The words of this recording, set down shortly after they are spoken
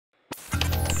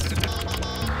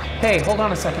Hey, hold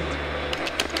on a second.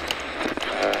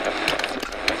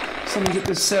 So let me get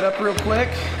this set up real quick.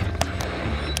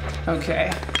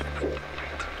 Okay.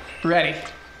 Ready.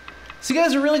 So you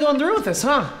guys are really going through with this,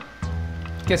 huh?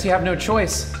 Guess you have no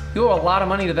choice. You owe a lot of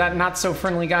money to that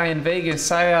not-so-friendly guy in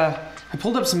Vegas. I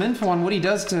pulled up some info on what he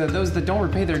does to those that don't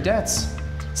repay their debts.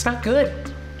 It's not good.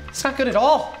 It's not good at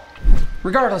all.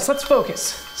 Regardless, let's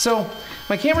focus. So,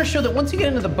 my cameras show that once you get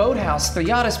into the boathouse, the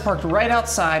yacht is parked right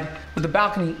outside with the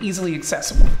balcony easily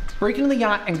accessible. Break into the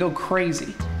yacht and go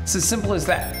crazy. It's as simple as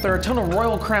that. There are a ton of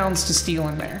royal crowns to steal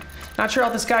in there. Not sure how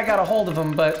this guy got a hold of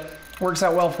them, but works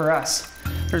out well for us.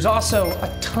 There's also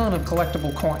a ton of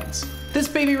collectible coins. This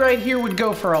baby right here would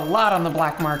go for a lot on the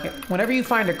black market. Whenever you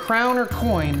find a crown or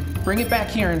coin, bring it back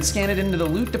here and scan it into the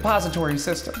Loot Depository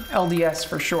System, LDS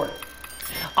for short.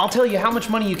 I'll tell you how much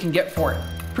money you can get for it.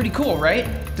 Pretty cool, right?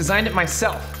 Designed it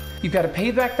myself. You've got to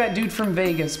pay back that dude from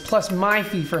Vegas, plus my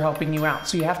fee for helping you out,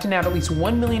 so you have to nab at least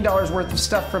 $1 million worth of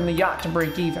stuff from the yacht to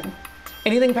break even.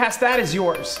 Anything past that is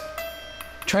yours.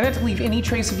 Try not to leave any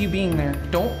trace of you being there,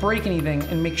 don't break anything,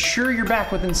 and make sure you're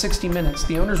back within 60 minutes.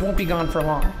 The owners won't be gone for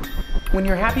long. When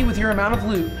you're happy with your amount of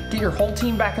loot, get your whole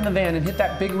team back in the van and hit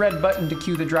that big red button to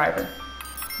cue the driver.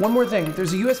 One more thing,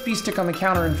 there's a USB stick on the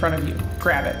counter in front of you.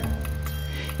 Grab it.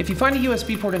 If you find a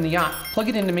USB port in the yacht, plug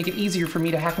it in to make it easier for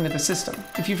me to hack into the system.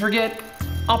 If you forget,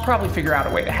 I'll probably figure out a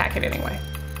way to hack it anyway.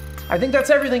 I think that's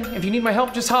everything. If you need my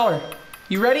help, just holler.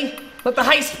 You ready? Let the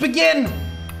heist begin!